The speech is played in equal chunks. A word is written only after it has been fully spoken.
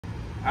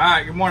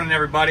Alright, good morning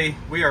everybody.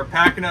 We are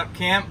packing up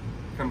camp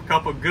from a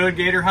couple good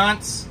gator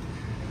hunts.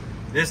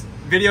 This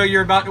video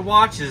you're about to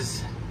watch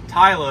is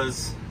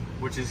Tyla's,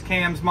 which is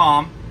Cam's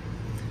mom.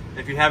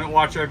 If you haven't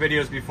watched our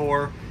videos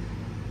before,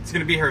 it's going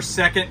to be her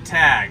second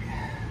tag.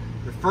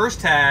 The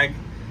first tag,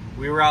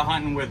 we were out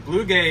hunting with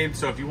Blue Gabe,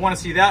 so if you want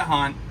to see that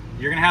hunt,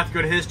 you're going to have to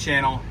go to his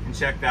channel and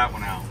check that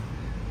one out.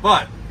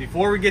 But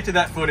before we get to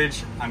that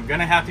footage, I'm going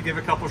to have to give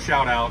a couple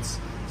shout outs.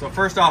 So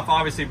first off,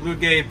 obviously Blue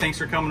Gabe, thanks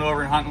for coming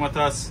over and hunting with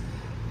us.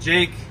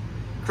 Jake,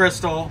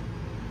 Crystal,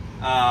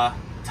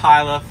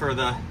 Tyla for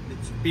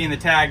being the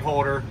tag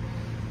holder.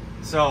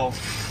 So,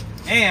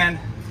 and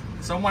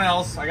someone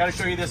else, I got to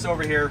show you this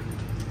over here.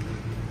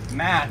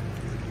 Matt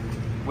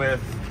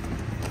with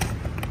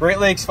Great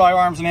Lakes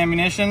Firearms and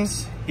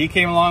Ammunitions. He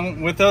came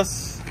along with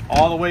us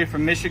all the way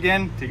from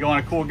Michigan to go on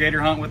a cool gator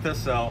hunt with us.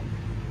 So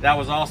that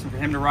was awesome for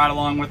him to ride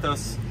along with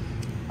us.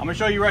 I'm gonna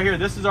show you right here.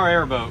 This is our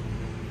airboat.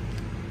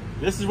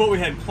 This is what we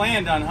had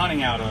planned on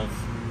hunting out of.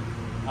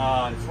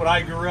 It's what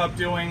I grew up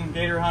doing,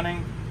 gator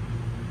hunting.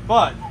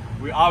 But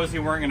we obviously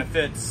weren't gonna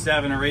fit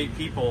 7 or 8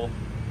 people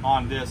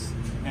on this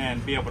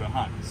and be able to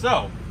hunt.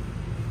 So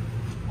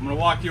I'm gonna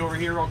walk you over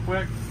here real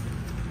quick.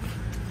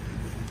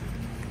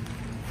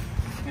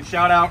 And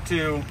shout out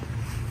to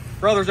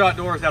Brothers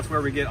Outdoors. That's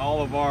where we get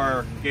all of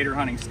our gator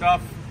hunting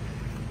stuff.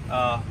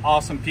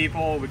 Awesome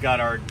people. We got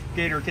our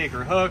Gator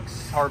Taker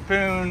hooks,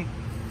 harpoon,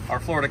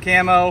 our Florida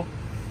camo.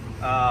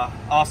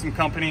 Awesome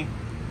company.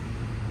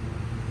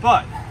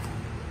 But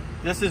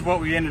this is what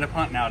we ended up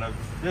hunting out of.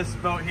 This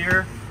boat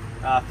here,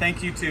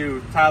 thank you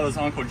to Tyla's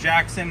Uncle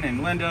Jackson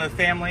and Linda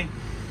family.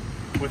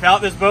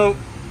 Without this boat,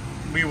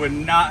 we would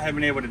not have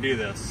been able to do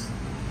this.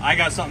 I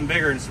got something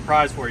bigger and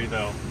surprise for you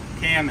though.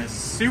 Cam is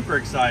super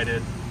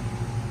excited.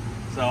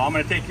 So I'm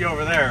gonna take you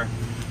over there.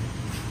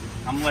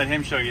 I'm gonna let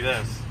him show you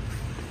this.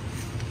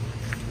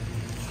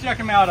 Check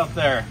him out up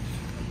there.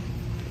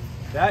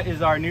 That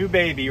is our new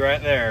baby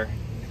right there.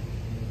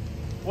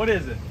 What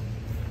is it?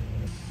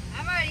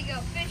 I'm ready to go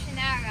fishing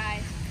now,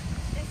 guys.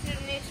 This is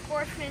a new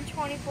Sportsman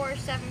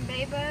 24/7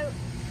 bay boat.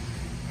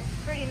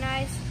 It's pretty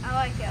nice. I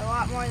like it a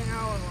lot more than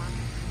our old one.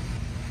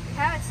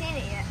 I haven't seen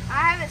it yet.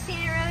 I haven't seen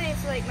it really.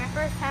 It's like my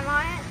first time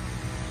on it,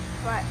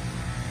 but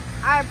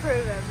I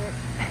approve of it.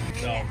 I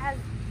mean,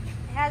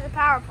 it has a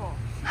power pole.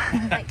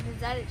 Like, does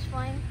that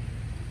explain?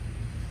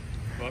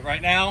 But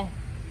right now,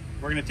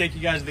 we're gonna take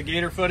you guys to the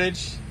gator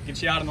footage,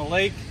 get you out on the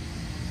lake,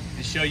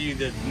 and show you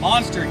the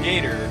monster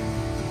gator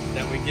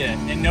that we get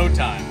in no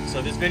time.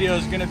 So this video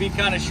is gonna be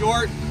kind of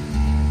short,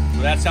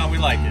 but that's how we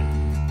like it.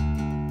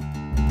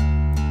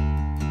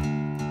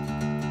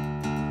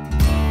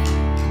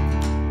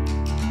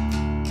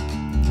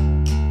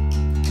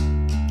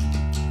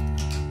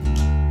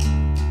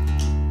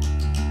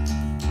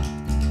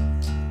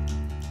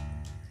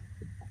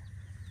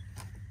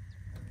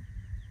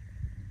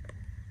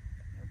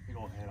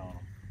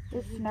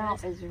 This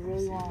snout is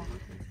really long.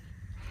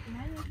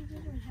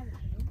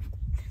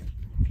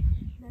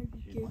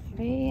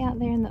 Way out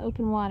there in the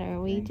open water,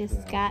 we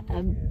just got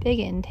a big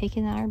one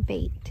taking our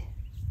bait.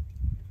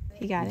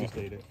 You got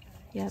it?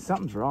 Yep.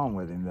 Something's wrong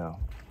with him though.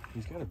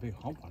 He's got a big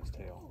hump on his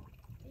tail.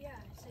 Yeah,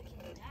 it's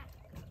like that.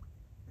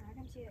 I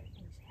can see it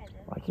in his head.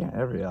 Why can't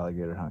every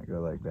alligator hunt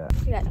go like that?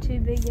 We got 2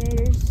 big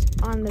gators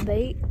on the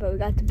bait, but we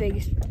got the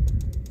biggest.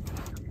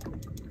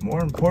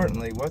 More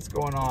importantly, what's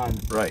going on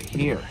right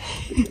here?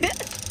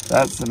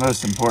 That's the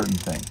most important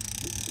thing.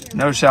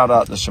 No shout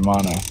out to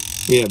Shimano.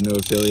 We have no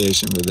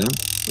affiliation with them.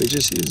 We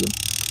just use them.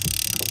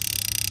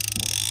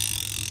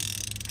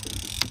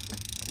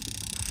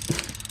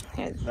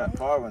 That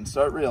far one,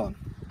 start reeling.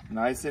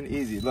 Nice and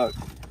easy. Look,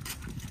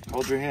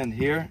 hold your hand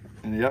here,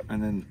 and yep,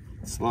 and then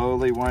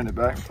slowly wind it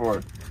back and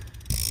forth.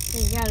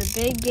 We got a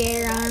big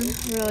gator on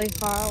really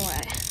far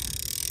away.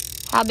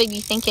 How big do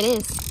you think it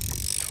is?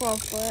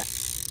 12 foot.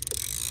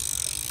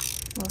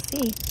 We'll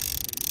see.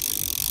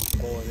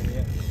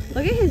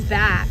 Look at his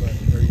back.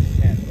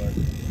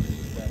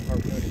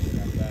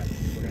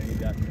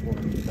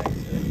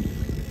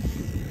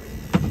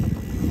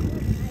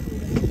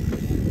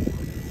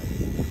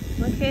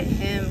 Look at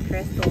him,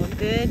 Crystal.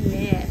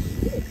 Goodness.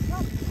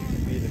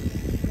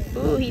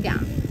 Ooh, he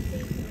down.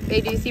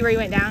 Babe, do you see where he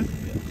went down?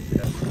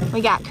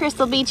 We got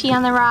Crystal Beachy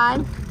on the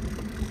rod.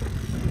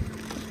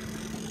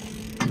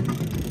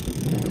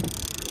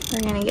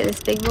 We're gonna get this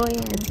big boy in.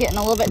 It's getting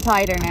a little bit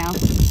tighter now.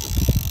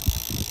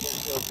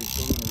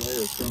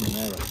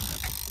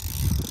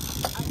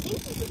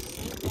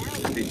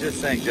 If he just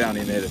sank down,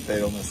 he made a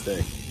fatal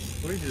mistake.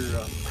 Where's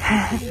your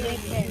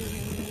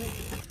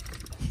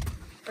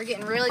We're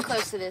getting really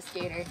close to this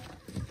gator.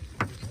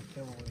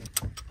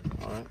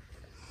 All right.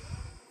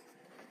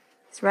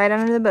 It's right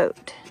under the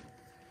boat.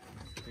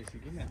 Casey,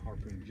 give me that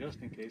harpoon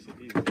just in case it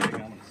is big. I'm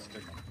gonna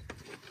stick him.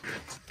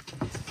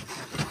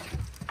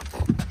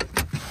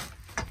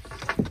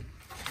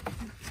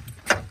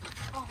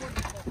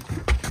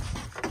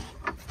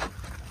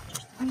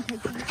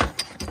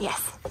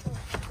 Yes.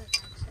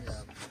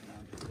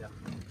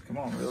 Come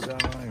on, reel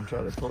down on him and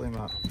try to pull him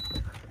up.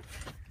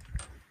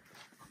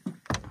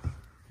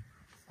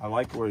 I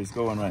like where he's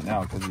going right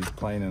now because he's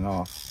playing it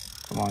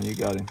off. Come on, you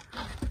got him.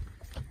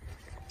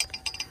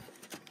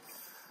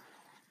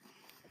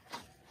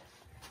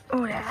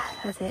 Oh yeah,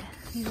 that's it.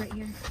 He's right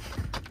here.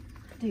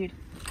 Dude,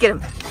 get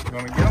him. You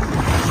want me to get him?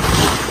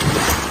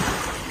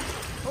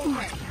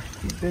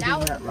 He's bigger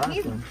than that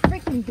last one.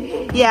 Freaking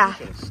big. Yeah.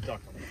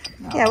 Stuck.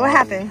 Yeah, what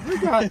happened? We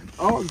got,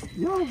 oh,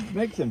 you're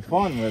making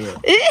fun with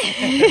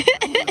it.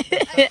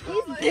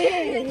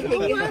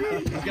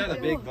 He's got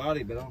a big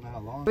body, but I don't know how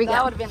long.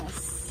 That would have been a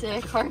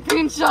sick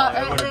harpoon shot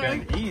That right would there.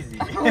 have been easy.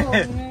 Oh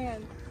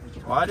man.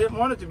 Well, I didn't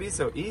want it to be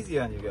so easy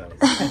on you guys.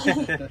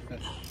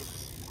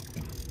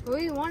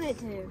 We wanted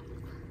to.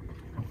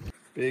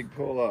 Big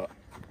pull up.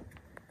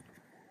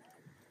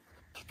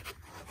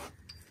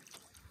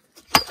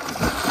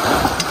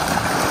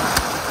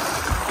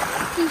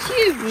 He's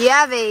huge.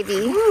 Yeah,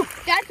 baby.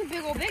 That's a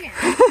big old big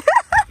one.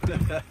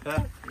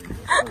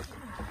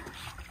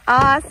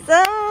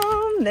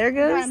 Awesome. There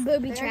Got goes. him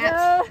booby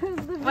trapped.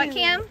 What,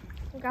 Cam?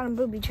 We got him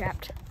booby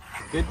trapped.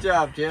 Good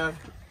job, Jeff.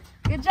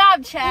 Good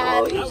job,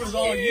 Chad. That was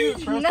all you,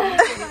 Crystal.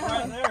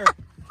 Right there.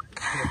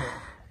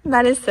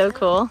 That is so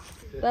cool.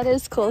 That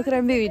is cool. Look at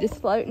our booby just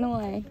floating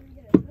away.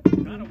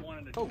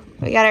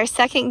 We got our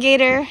second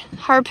gator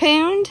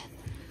harpooned.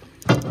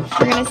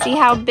 We're gonna see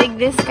how big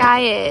this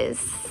guy is.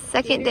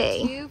 Second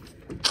day.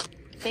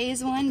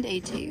 Phase 1, day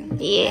 2.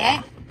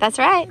 Yeah, that's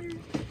right.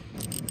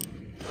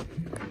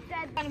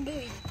 Dad got him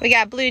booby. We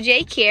got Blue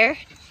Jake here.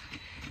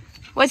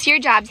 What's your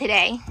job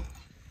today?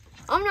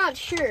 I'm not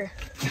sure.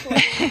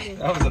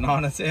 That was an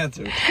honest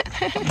answer.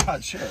 I'm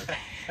not sure.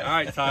 All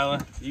right, Tyler.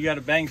 You got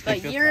a bang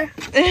stick. But you're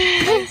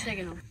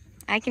sticking them.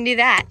 I can do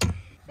that.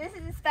 This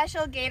is a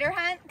special gator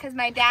hunt because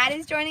my dad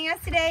is joining us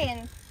today,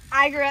 and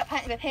I grew up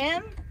hunting with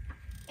him,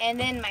 and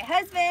then my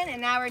husband,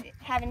 and now we're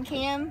having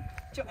Cam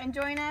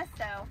join us.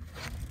 So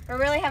we're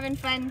really having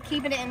fun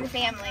keeping it in the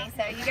family.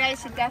 So you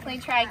guys should definitely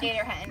try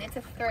gator hunting. It's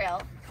a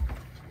thrill.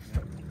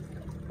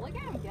 Look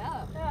at him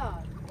go.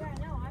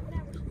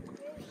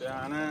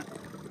 Down it.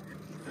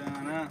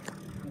 Down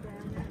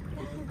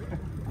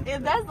it.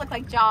 It does look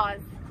like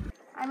Jaws.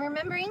 I'm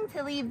remembering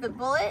to leave the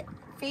bullet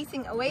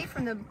facing away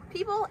from the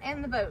people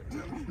and the boat.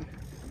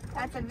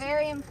 That's a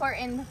very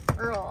important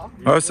rule.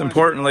 Most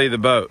importantly, the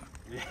boat.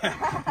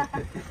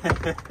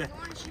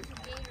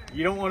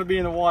 You don't want to be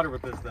in the water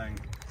with this thing.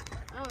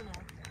 Oh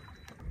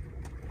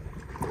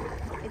no.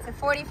 It's a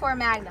 44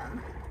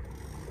 Magnum,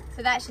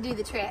 so that should do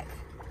the trick.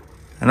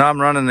 And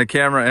I'm running the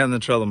camera and the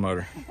trolling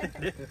motor.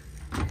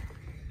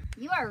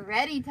 You are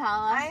ready,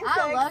 Tala. I'm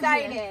so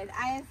excited.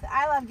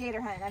 I love gator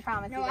hunting, I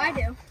promise you. No, I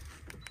do.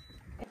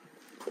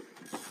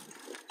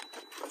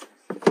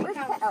 Where's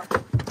the oh.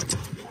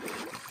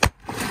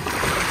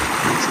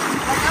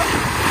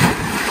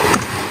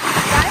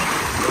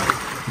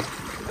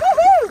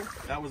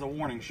 That was a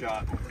warning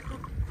shot.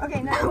 Okay,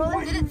 another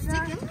bullet. Did it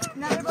stick in?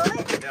 Another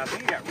bullet? Yeah, I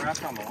think it got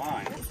wrapped on the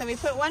line. So we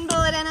put one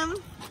bullet in him.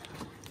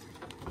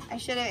 I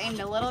should have aimed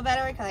a little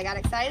better because I got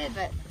excited,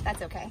 but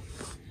that's okay.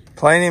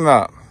 Plane him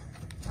up.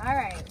 All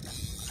right.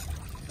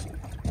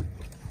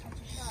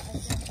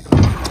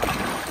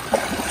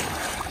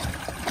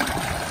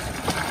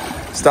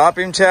 Stop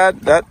him,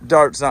 Chad. That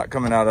dart's not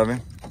coming out of him.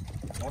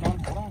 Hold on.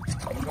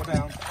 Go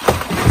down.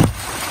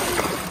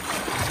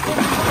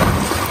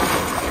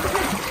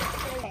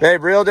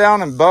 Babe, reel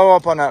down and bow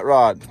up on that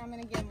rod. I'm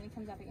going to get him when he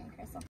comes up again,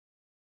 Crystal.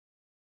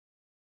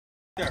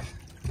 There.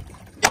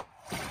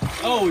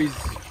 Oh, he's...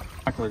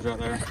 Binoculars right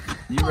there.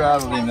 You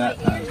rattled him that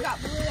time.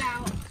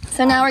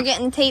 So now we're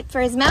getting tape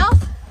for his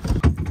mouth.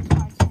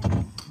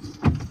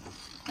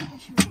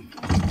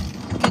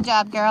 Good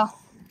job, girl.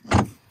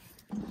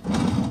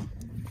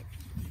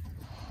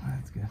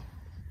 That's good.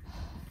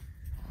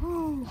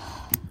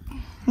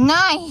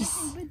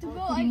 Nice.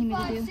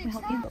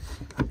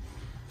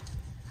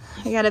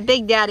 We got a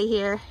big daddy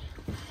here.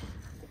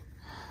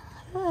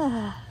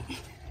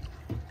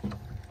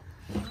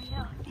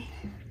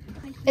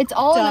 It's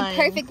all Done. in a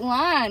perfect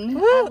line.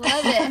 Woo. I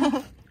love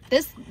it.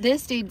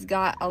 This dude's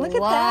got a Look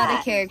at lot that.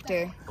 of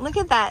character. Look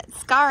at that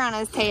scar on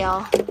his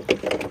tail.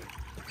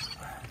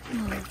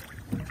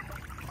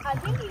 I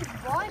think he's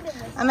blind in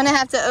this. I'm gonna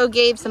have to owe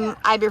Gabe some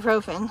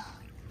ibuprofen.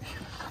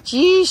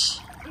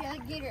 Jeesh. Yeah,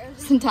 Gator.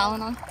 Some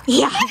Tylenol.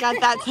 Yeah, I got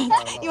that.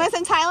 You want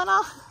some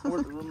Tylenol?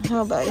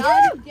 Oh, buddy.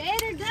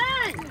 Gator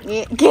done.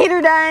 Yeah,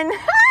 Gator done.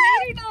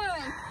 Gator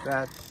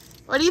done.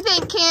 What do you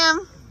think,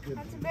 Cam?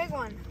 That's a big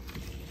one.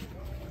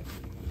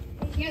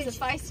 Here's a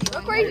feisty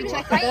one. Look where you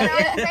check the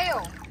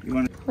tail.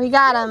 We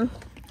got him.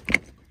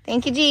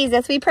 Thank you,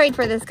 Jesus. We prayed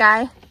for this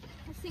guy.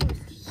 This thing was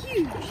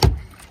huge.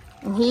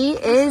 And he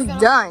is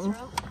done.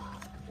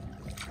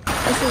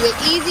 This is an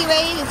easy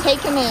way to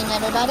take him in,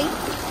 everybody.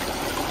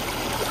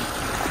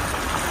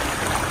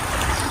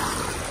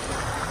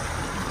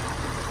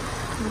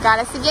 We got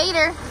us a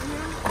gator.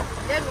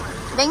 Good one.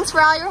 Thanks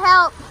for all your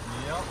help.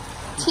 Yep.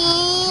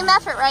 Team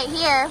effort right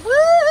here.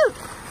 Woo!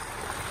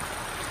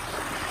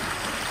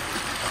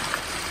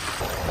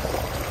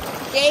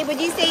 Gabe,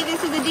 would you say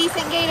this is a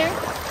decent gator?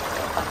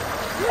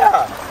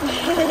 Yeah.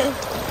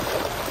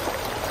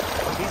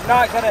 He's he's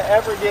not gonna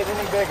ever get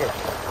any bigger.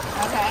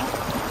 Okay.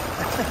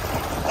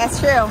 That's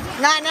true.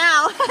 Not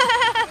now.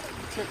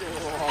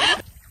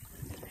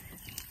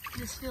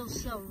 This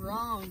feels so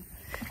wrong.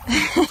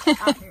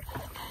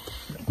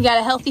 You got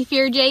a healthy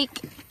fear, Jake?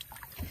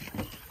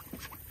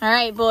 All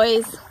right,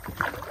 boys.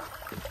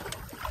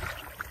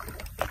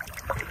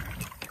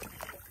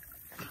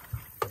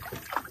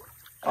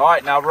 All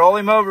right, now roll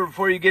him over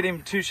before you get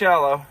him too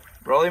shallow.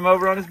 Roll him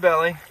over on his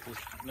belly.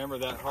 Just remember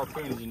that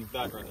harpoon is in his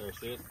back right there,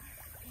 see it?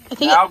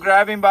 Now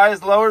grab him by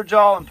his lower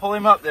jaw and pull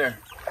him up there.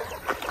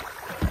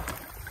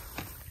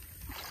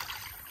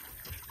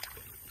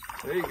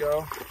 There you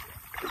go.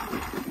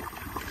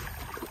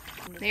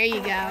 There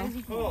you go.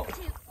 Pull.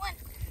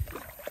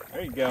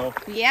 There you go.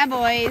 Yeah,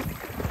 boys.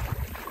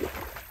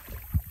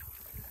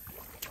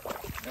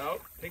 No,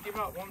 pick him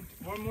up.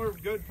 One more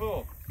good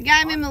pull. You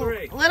got him On a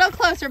three. little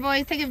closer,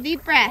 boys. Take a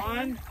deep breath.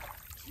 1,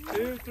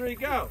 2, 3,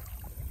 go.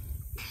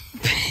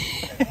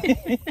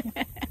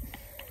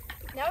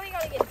 Now we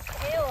gotta get his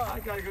tail I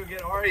up. gotta go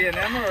get Ari and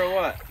Emma or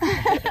what?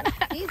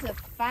 He's a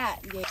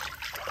fat gator.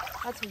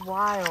 That's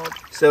wild.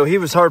 So he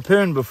was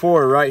harpooned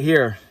before right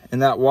here,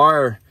 and that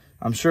wire,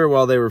 I'm sure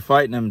while they were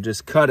fighting him,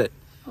 just cut it.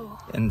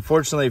 And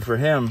fortunately for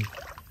him,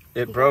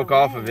 it broke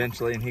off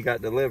eventually and he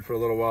got to live for a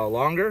little while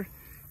longer.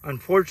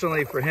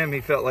 Unfortunately for him,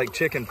 he felt like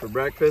chicken for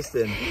breakfast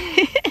and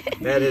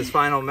had his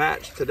final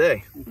match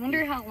today. I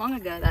wonder how long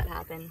ago that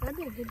happened.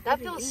 That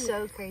feels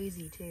so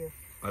crazy too.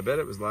 I bet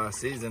it was last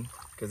season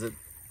because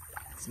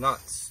it's not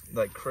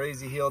like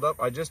crazy healed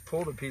up. I just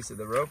pulled a piece of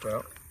the rope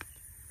out.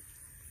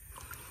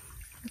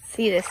 Let's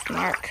see this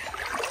mark.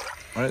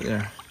 Right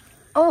there.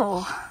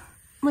 Oh,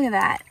 look at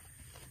that.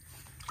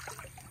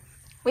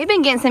 We've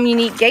been getting some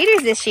unique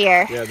gators this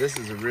year. Yeah, this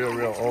is a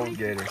real old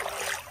gator.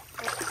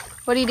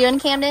 What are you doing,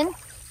 Camden?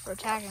 We're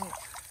tagging it.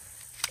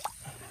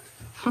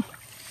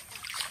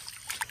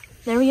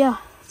 There we go.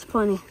 It's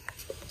plenty.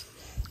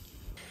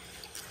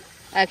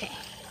 Okay,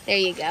 there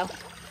you go.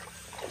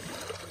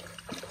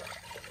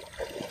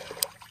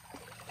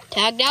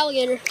 Tagged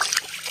alligator.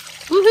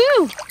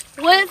 Woohoo!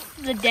 With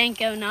the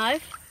Danko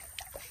knife.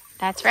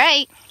 That's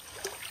right.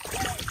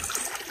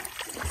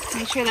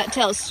 Make sure that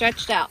tail's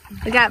stretched out.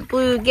 We got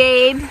Blue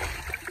Gabe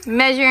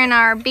measuring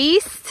our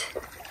beast.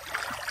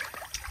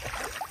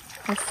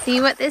 Let's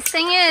see what this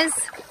thing is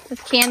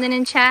with Camden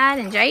and Chad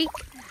and Jake.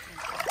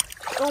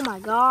 Oh my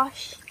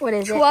gosh. What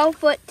is 12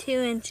 foot 2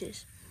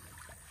 inches.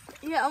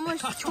 Yeah,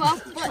 almost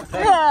 12 foot.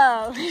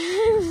 Oh.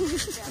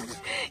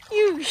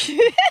 You.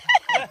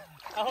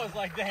 I was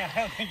like, dang, I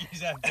don't think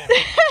he's that big.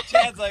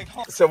 Chad's like,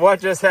 oh. So what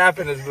just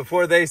happened is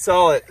before they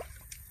saw it,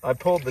 I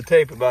pulled the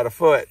tape about a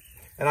foot.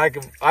 And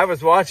I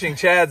was watching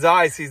Chad's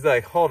eyes. He's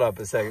like, hold up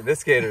a second.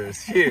 This gator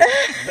is huge.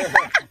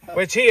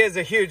 Which he is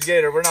a huge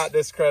gator. We're not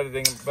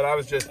discrediting him, but I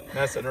was just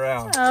messing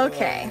around.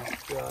 Okay.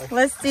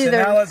 Let's do So the.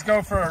 now let's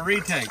go for a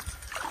retake.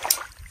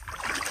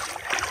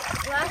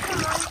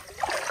 Last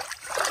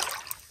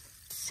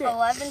one.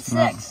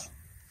 11.6.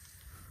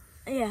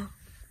 Yeah.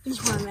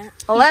 Just 1 minute.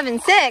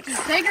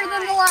 11.6. Bigger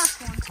than the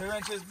last one. 2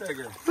 inches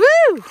bigger.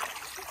 Woo!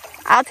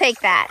 I'll take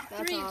that.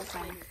 That's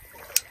awesome.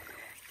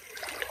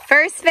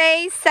 First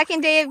phase,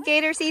 second day of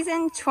gator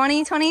season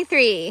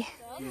 2023.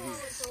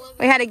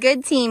 We had a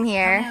good team Come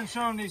here. here and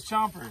show him these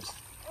chompers.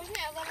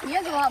 He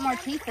has a lot more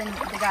teeth than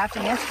the guy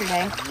from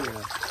yesterday.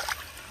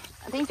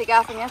 I think the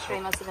guy from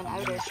yesterday must have been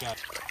older.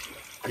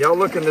 Y'all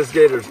look in this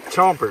gator's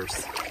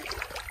chompers.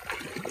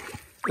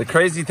 The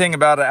crazy thing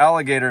about an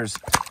alligator is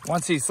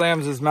once he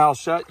slams his mouth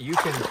shut, you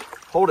can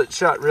hold it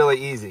shut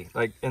really easy.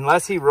 Like,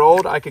 unless he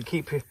rolled, I could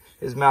keep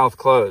his mouth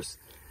closed.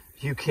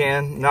 You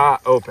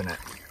cannot open it.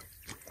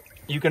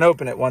 You can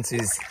open it once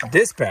he's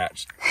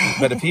dispatched,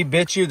 but if he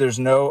bit you, there's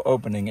no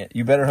opening it.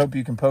 You better hope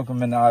you can poke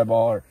him in the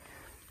eyeball or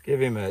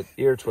give him an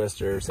ear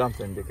twister or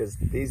something, because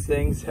these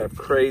things have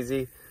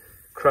crazy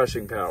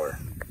crushing power.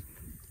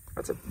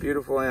 That's a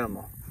beautiful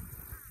animal.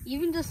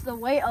 Even just the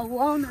weight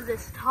alone of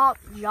this top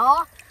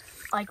jaw,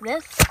 like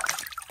this,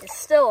 is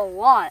still a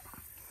lot.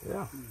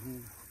 Yeah.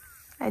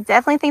 I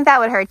definitely think that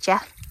would hurt you.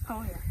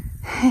 Oh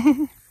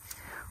yeah.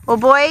 Well,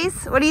 boys,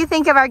 what do you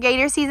think of our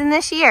gator season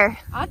this year?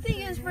 I think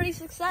it was pretty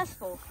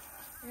successful.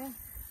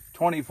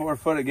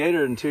 24-foot of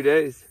gator in 2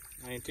 days.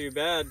 Ain't too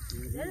bad.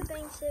 Another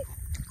thing sick.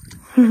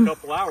 A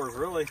couple hours,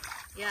 really.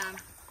 Yeah.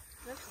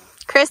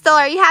 Crystal,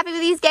 are you happy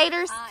with these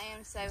gators? I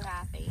am so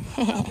happy.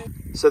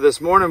 So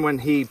this morning when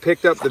he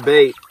picked up the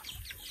bait,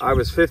 I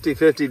was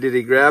 50-50. Did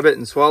he grab it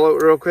and swallow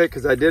it real quick?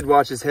 Because I did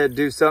watch his head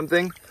do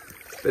something.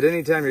 But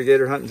anytime you're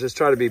gator hunting, just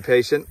try to be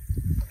patient.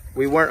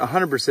 We weren't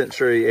 100%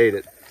 sure he ate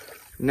it.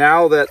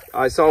 Now that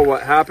I saw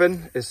what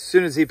happened, as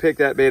soon as he picked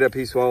that bait up,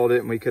 he swallowed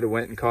it, and we could have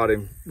went and caught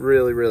him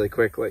really, really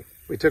quickly.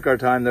 We took our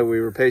time, though. We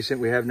were patient.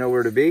 We have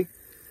nowhere to be.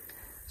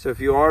 So if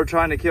you are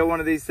trying to kill one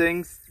of these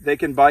things, they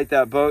can bite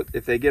that boat.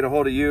 If they get a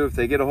hold of you, if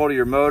they get a hold of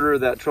your motor,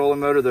 that trolling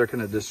motor, they're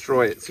going to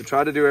destroy it. So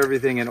try to do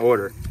everything in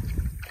order.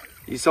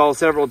 You saw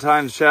several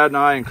times Chad and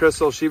I and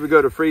Crystal, she would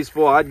go to free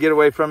spool. I'd get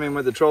away from him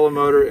with the trolling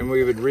motor, and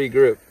we would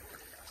regroup.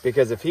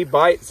 Because if he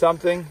bites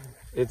something,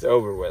 it's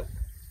over with.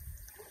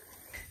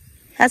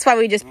 That's why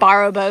we just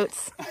borrow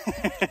boats.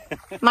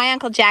 My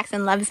Uncle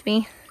Jackson loves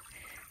me.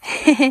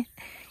 And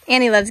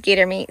he loves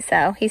gator meat,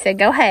 so he said,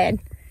 go ahead.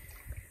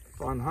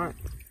 Fun hunt.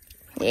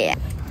 Yeah.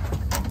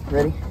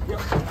 Ready? Yep.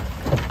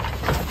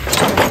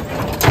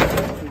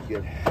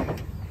 Good.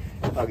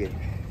 I'll get it.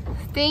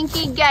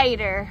 Stinky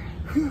gator.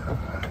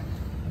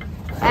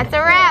 That's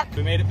a wrap.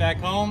 We made it back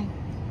home.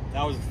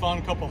 That was a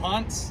fun couple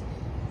hunts.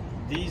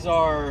 These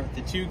are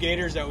the 2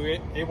 gators that we were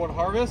able to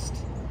harvest.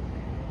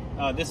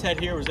 This head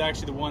here was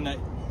actually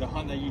the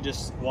hunt that you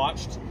just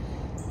watched.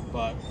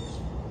 But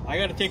I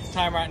got to take the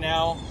time right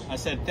now. I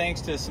said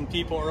thanks to some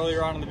people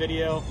earlier on in the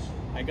video.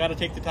 I got to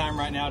take the time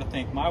right now to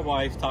thank my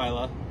wife,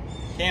 Tyla,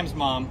 Cam's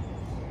mom,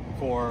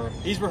 for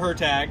these were her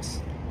tags.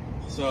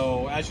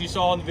 So as you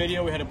saw in the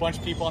video, we had a bunch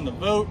of people on the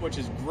boat, which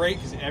is great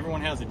because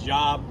everyone has a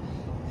job,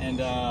 and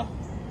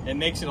it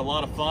makes it a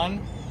lot of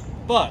fun.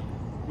 But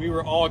we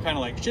were all kind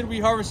of like, should we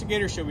harvest a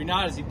gator? Should we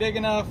not? Is he big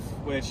enough?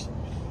 Which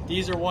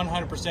these are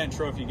 100%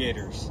 trophy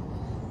gators.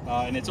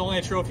 And it's only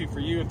a trophy for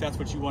you if that's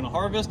what you want to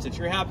harvest. If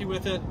you're happy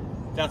with it,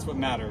 that's what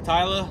matters.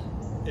 Tyla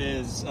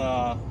is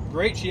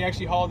great. She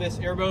actually hauled this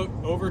airboat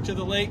over to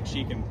the lake.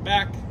 She can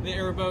back the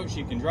airboat,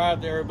 she can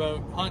drive the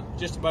airboat, hunt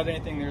just about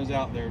anything there's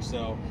out there.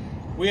 So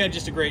we had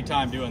just a great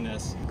time doing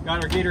this.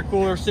 Got our gator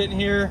cooler sitting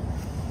here.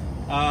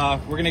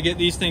 We're gonna get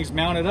these things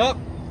mounted up,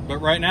 but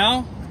right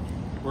now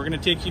we're gonna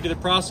take you to the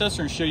processor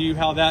and show you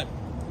how that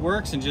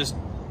works and just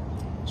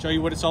show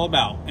you what it's all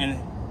about. And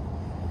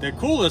the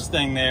coolest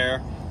thing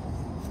there,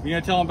 you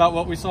gonna tell them about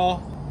what we saw?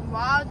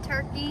 Wild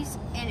turkeys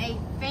and a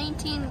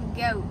fainting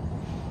goat.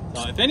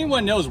 So if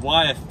anyone knows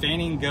why a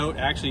fainting goat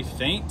actually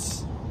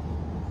faints,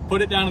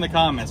 put it down in the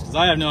comments, because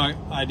I have no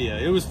idea.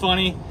 It was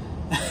funny,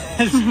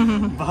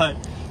 but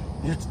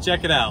you have to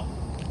check it out.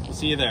 We'll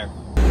see you there.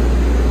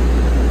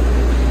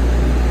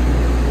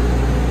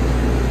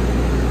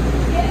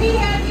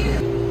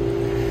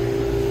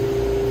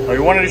 We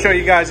wanted to show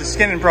you guys the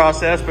skinning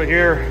process, but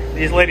here,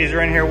 these ladies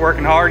are in here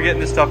working hard, getting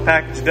this stuff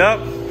packaged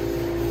up.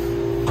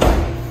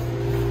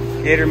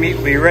 Gator meat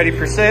will be ready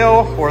for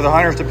sale for the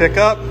hunters to pick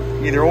up,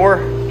 either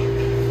or.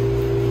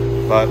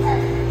 But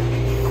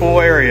cool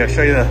area.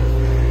 Show you the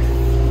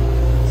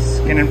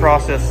skinning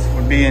process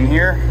would be in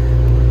here.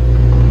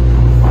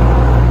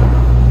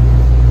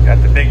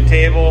 Got the big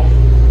table.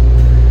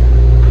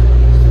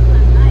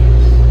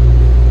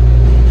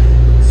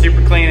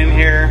 Super clean in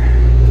here.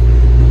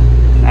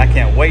 I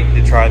can't wait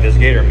to try this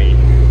gator meat.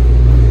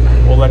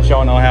 We'll let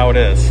y'all know how it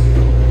is.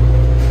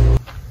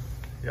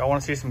 Y'all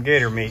want to see some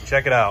gator meat?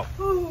 Check it out.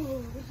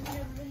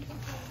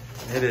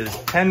 It is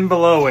 10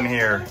 below in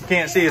here. You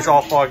can't see, it's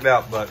all fogged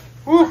out, but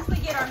once we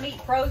get our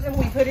meat frozen,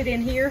 we put it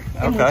in here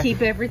and we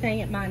keep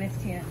everything at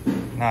 -10.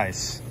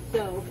 Nice.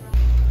 So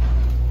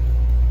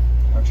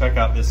now check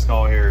out this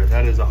skull here.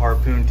 That is a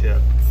harpoon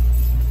tip.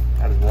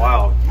 That is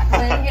wild.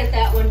 Glenn hit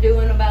that one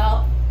doing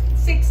about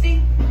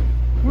 60.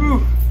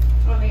 Woo.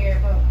 On the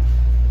airboat.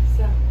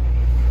 So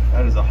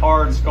that is a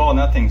hard skull, and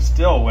that thing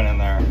still went in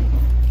there.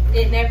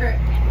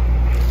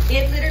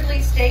 It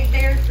literally stayed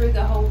there through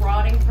the whole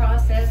rotting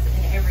process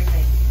and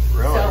everything.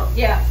 Really? So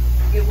yeah,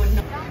 it would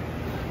not.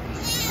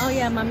 Oh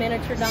yeah, my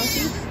miniature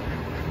donkey.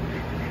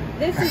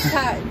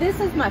 This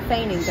is my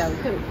fainting goat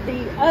too.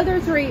 The other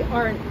 3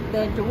 are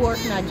the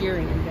dwarf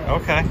Nigerian goats.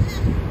 Okay.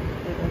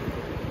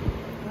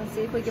 Let's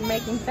see if we can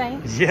make him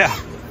faint. Yeah.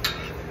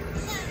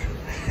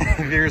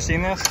 Have you ever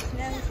seen this?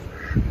 No.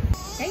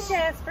 Hey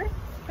Jasper,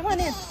 come on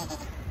in.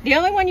 The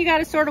only one you got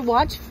to sort of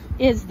watch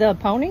is the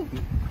pony.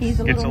 He's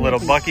a Gets a little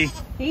nippy. bucky.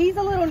 He's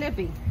a little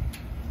nippy.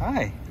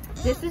 Hi.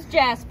 This is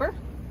Jasper.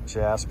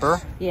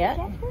 Jasper. Yeah.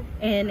 Jasper?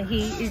 And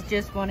he is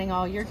just wanting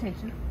all your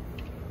attention.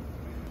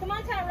 Come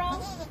on,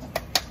 Tyrone.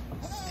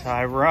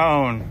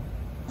 Tyrone.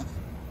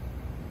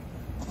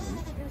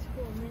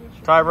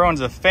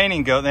 Tyrone's a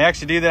fainting goat. They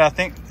actually do that, I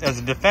think, as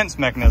a defense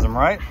mechanism,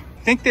 right?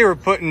 I think they were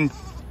putting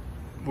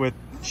with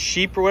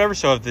sheep or whatever,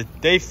 so if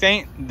they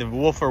faint, the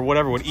wolf or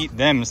whatever would eat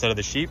them instead of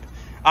the sheep.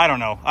 I don't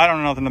know. I don't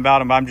know nothing about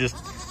them, but I'm just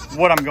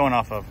what I'm going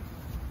off of.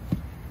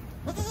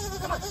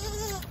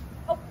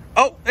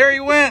 Oh, there he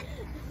went.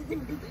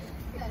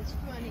 That's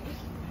funny.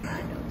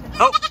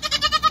 Oh.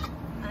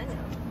 I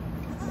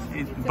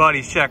know.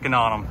 Buddy's checking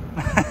on him.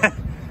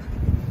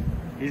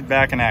 He's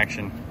back in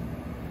action.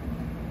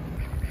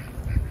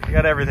 We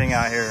got everything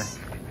out here.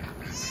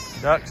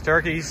 Ducks,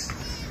 turkeys,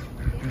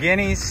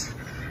 guineas.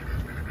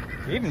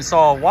 We even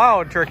saw a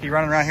wild turkey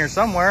running around here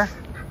somewhere.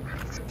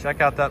 Check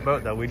out that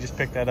boat though. We just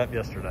picked that up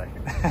yesterday.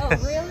 Oh,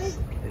 really?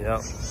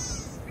 Yep.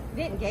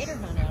 Didn't gator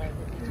hunt out of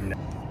it? No.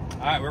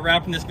 All right, we're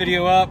wrapping this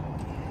video up.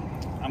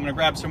 I'm gonna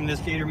grab some of this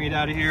gator meat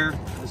out of here.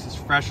 This is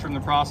fresh from the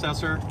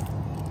processor.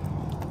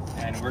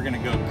 And we're gonna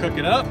go cook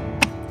it up.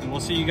 And we'll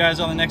see you guys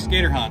on the next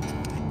gator hunt.